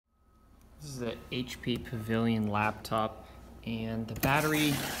This is the HP Pavilion laptop, and the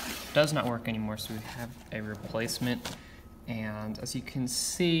battery does not work anymore, so we have a replacement. And as you can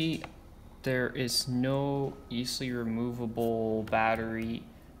see, there is no easily removable battery.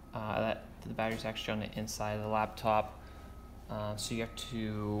 That the battery's actually on the inside of the laptop, so you have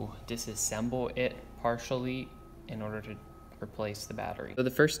to disassemble it partially in order to replace the battery. So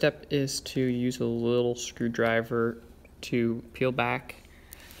the first step is to use a little screwdriver to peel back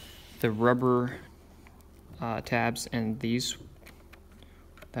the rubber tabs and these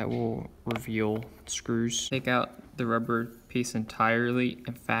that will reveal screws. Take out the rubber piece entirely.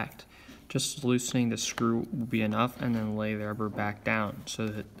 In fact, just loosening the screw will be enough, and then lay the rubber back down so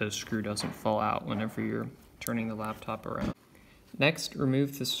that the screw doesn't fall out whenever you're turning the laptop around. Next,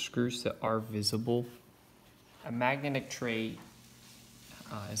 remove the screws that are visible. A magnetic tray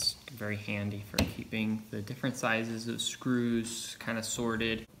is very handy for keeping the different sizes of screws kind of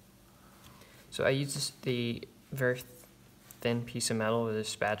sorted. So I use the very thin piece of metal with a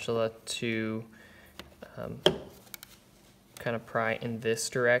spatula to kind of pry in this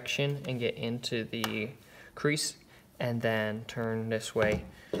direction and get into the crease, and then turn this way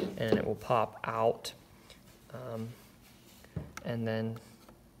and it will pop out, and then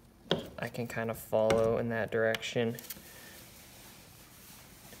I can kind of follow in that direction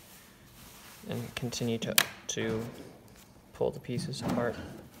and continue to pull the pieces apart.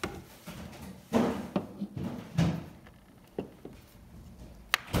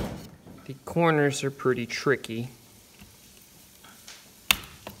 The corners are pretty tricky.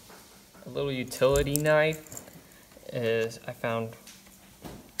 A little utility knife I found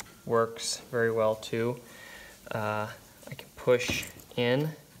works very well too. I can push in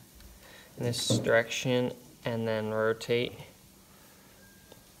this direction and then rotate,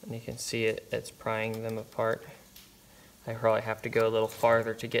 and you can see it's prying them apart. I probably have to go a little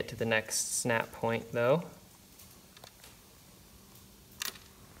farther to get to the next snap point though.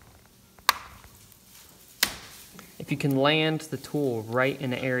 If you can land the tool right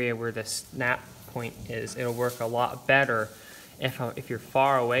in the area where the snap point is, it'll work a lot better. If you're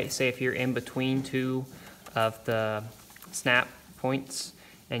far away, say if you're in between two of the snap points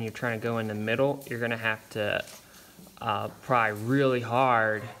and you're trying to go in the middle, you're gonna have to pry really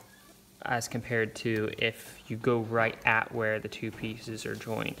hard as compared to if you go right at where the two pieces are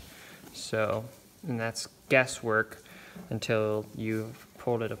joined. So, and that's guesswork until you've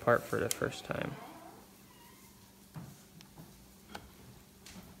pulled it apart for the first time.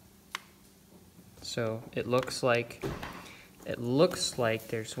 So it looks like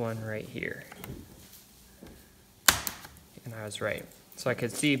there's one right here, and I was right. So I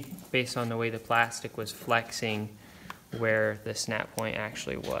could see, based on the way the plastic was flexing, where the snap point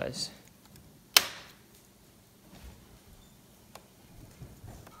actually was.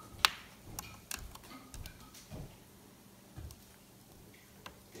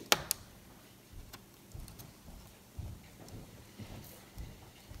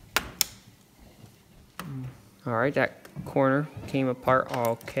 All right, that corner came apart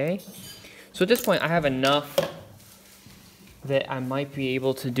okay. So at this point, I have enough that I might be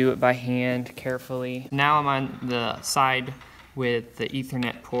able to do it by hand carefully. Now I'm on the side with the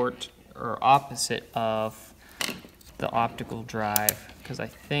Ethernet port, or opposite of the optical drive, because I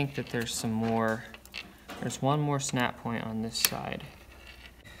think that there's one more snap point on this side.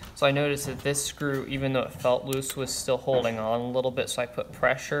 So I noticed that this screw, even though it felt loose, was still holding on a little bit, so I put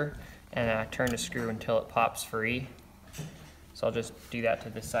pressure and then I turn the screw until it pops free. So I'll just do that to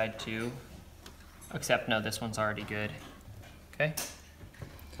this side too. Except no, this one's already good. Okay.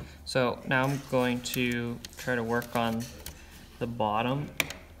 So now I'm going to try to work on the bottom.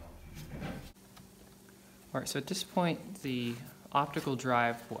 Alright, so at this point the optical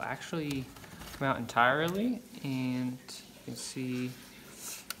drive will actually come out entirely, and you can see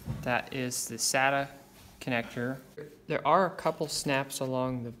that is the SATA connector. There are a couple snaps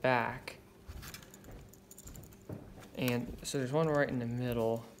along the back, and so there's one right in the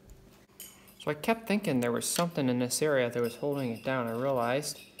middle. So I kept thinking there was something in this area that was holding it down. I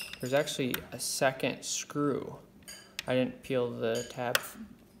realized there's actually a second screw. I didn't peel the tab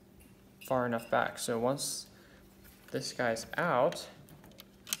far enough back. So once this guy's out,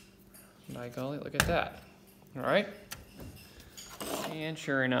 by golly, look at that. All right. And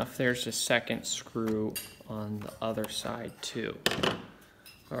sure enough, there's a second screw on the other side too.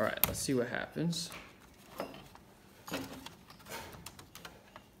 All right, let's see what happens.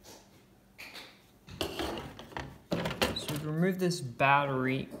 So to remove this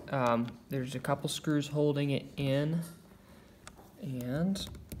battery, there's a couple screws holding it in, and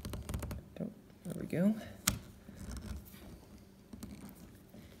there we go.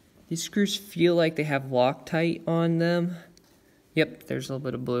 These screws feel like they have Loctite on them. Yep, there's a little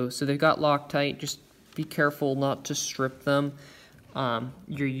bit of blue. So they've got Loctite. Just be careful not to strip them.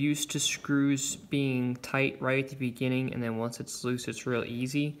 You're used to screws being tight right at the beginning, and then once it's loose, it's real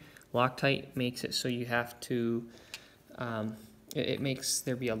easy. Loctite makes it so you have to, it makes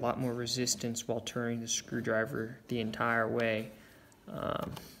there be a lot more resistance while turning the screwdriver the entire way.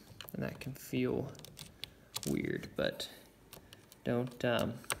 And that can feel weird, but don't,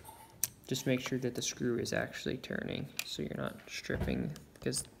 just make sure that the screw is actually turning so you're not stripping,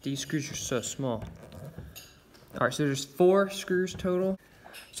 because these screws are so small. All right, so there's 4 screws total.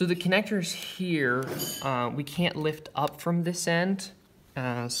 So the connectors here, we can't lift up from this end,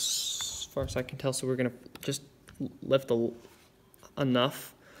 as far as I can tell, so we're gonna just lift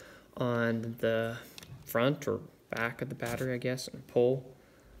enough on the front or back of the battery, I guess, and pull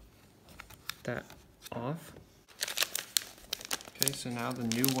that off. Okay, so now the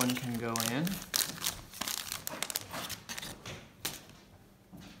new one can go in.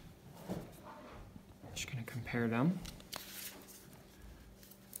 Just gonna compare them.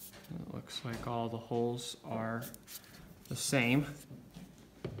 It looks like all the holes are the same.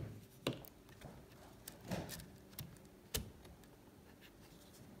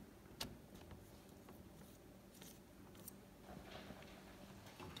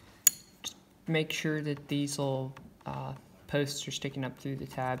 Just make sure that these little posts are sticking up through the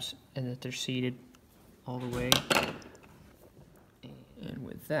tabs and that they're seated all the way. And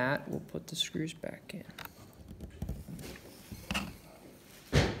with that, we'll put the screws back in.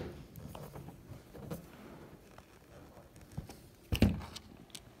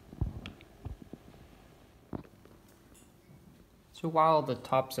 So while the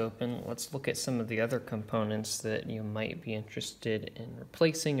top's open, let's look at some of the other components that you might be interested in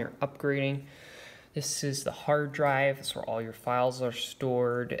replacing or upgrading. This is the hard drive. It's where all your files are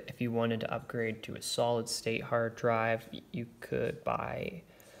stored. If you wanted to upgrade to a solid state hard drive, you could buy,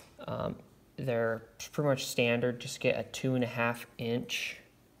 they're pretty much standard, just get a 2.5 inch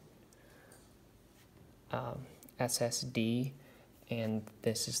SSD. And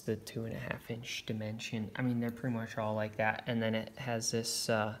this is the 2.5 inch dimension. I mean, they're pretty much all like that. And then it has this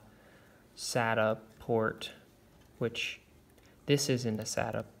SATA port, which this isn't a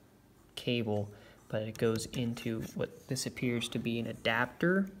SATA cable, but it goes into what this appears to be an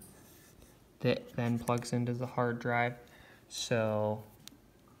adapter that then plugs into the hard drive. So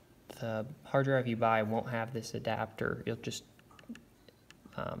the hard drive you buy won't have this adapter. You'll just,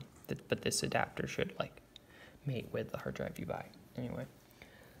 but this adapter should like mate with the hard drive you buy. Anyway,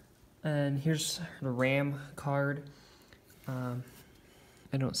 and here's the RAM card. I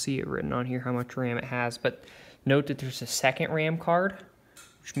don't see it written on here how much RAM it has, but note that there's a second RAM card,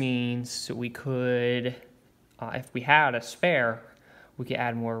 which means that we could, if we had a spare, we could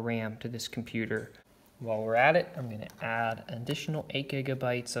add more RAM to this computer. While we're at it, I'm going to add an additional 8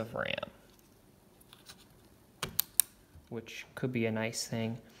 gigabytes of RAM, which could be a nice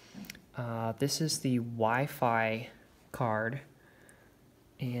thing. This is the Wi-Fi card.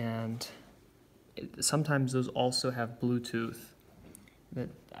 And sometimes those also have Bluetooth. That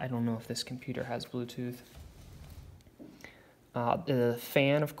I don't know if this computer has Bluetooth. The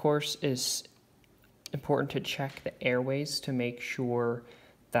fan, of course, is important to check the airways to make sure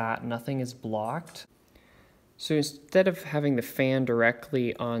that nothing is blocked. So instead of having the fan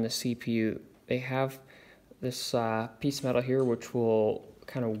directly on the CPU, they have this piece of metal here which will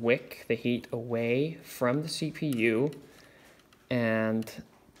kind of wick the heat away from the CPU, and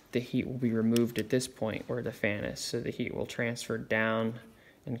the heat will be removed at this point where the fan is. So the heat will transfer down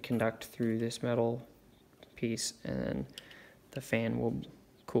and conduct through this metal piece, and then the fan will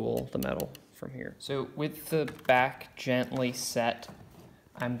cool the metal from here. So with the back gently set,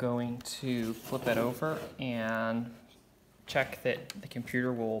 I'm going to flip it over and check that the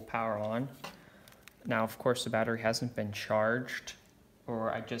computer will power on. Now, of course, the battery hasn't been charged,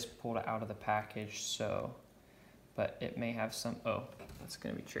 or I just pulled it out of the package, so, but it may have some, oh, it's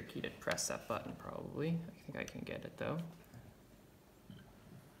gonna be tricky to press that button probably. I think I can get it though.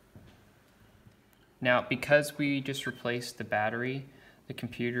 Now, because we just replaced the battery, the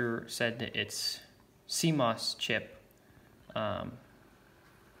computer said that its CMOS chip had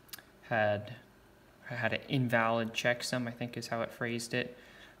an invalid checksum, I think is how it phrased it.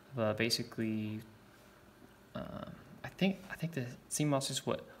 Basically, I think the CMOS is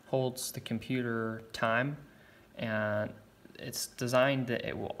what holds the computer time, and it's designed that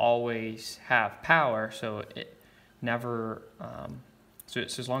it will always have power, so it never, so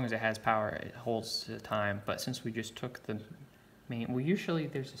as long as it has power, it holds the time. But since we just took the main, well, usually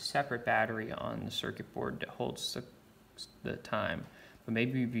there's a separate battery on the circuit board that holds the time. but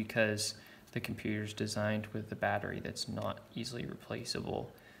maybe because the computer's designed with the battery that's not easily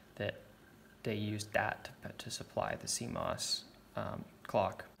replaceable, that they used that to supply the CMOS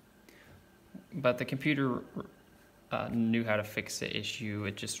clock. But the computer knew how to fix the issue.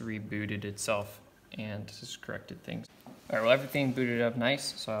 It just rebooted itself and just corrected things. All right, well, everything booted up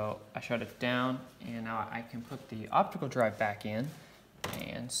nice, so I shut it down, and now I can put the optical drive back in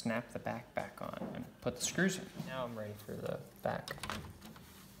and snap the back on and put the screws in. Now I'm ready for the back.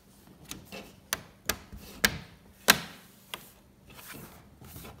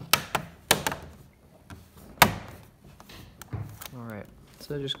 All right,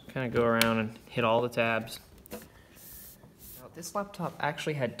 so just kind of go around and hit all the tabs. Now, this laptop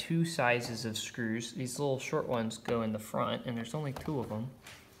actually had two sizes of screws. These little short ones go in the front, and there's only two of them.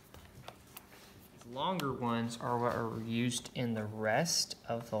 The longer ones are what are used in the rest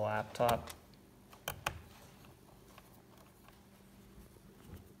of the laptop.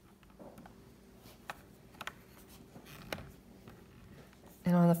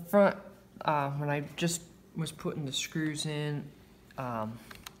 And on the front, when I just was putting the screws in,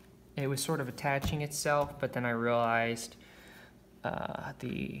 it was sort of attaching itself, but then I realized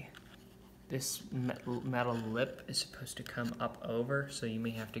this metal lip is supposed to come up over, so you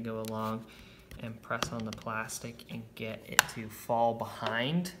may have to go along and press on the plastic and get it to fall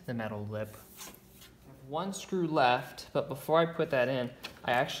behind the metal lip. I have one screw left, but before I put that in,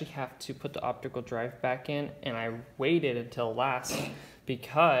 I actually have to put the optical drive back in, and I waited until last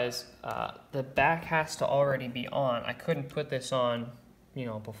because the back has to already be on. I couldn't put this on,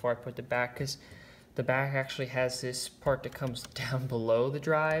 before I put the back, because the back actually has this part that comes down below the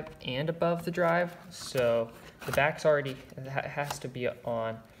drive and above the drive, so the back's already, it has to be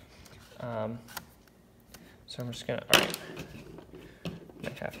on. So I'm just gonna, all right,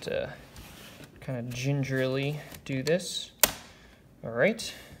 I have to kind of gingerly do this. All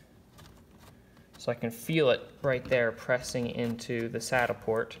right, so I can feel it right there pressing into the SATA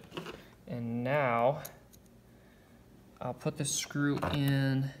port. And now I'll put the screw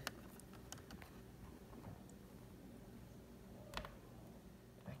in.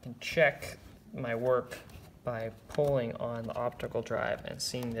 I can check my work by pulling on the optical drive and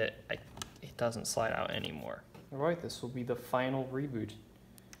seeing that it doesn't slide out anymore. All right, this will be the final reboot.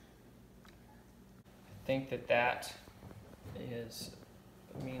 I think that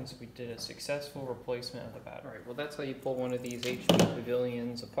means we did a successful replacement of the battery. All right, well, that's how you pull one of these HP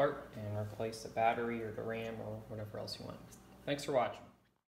Pavilions apart and replace the battery or the RAM or whatever else you want. Thanks for watching.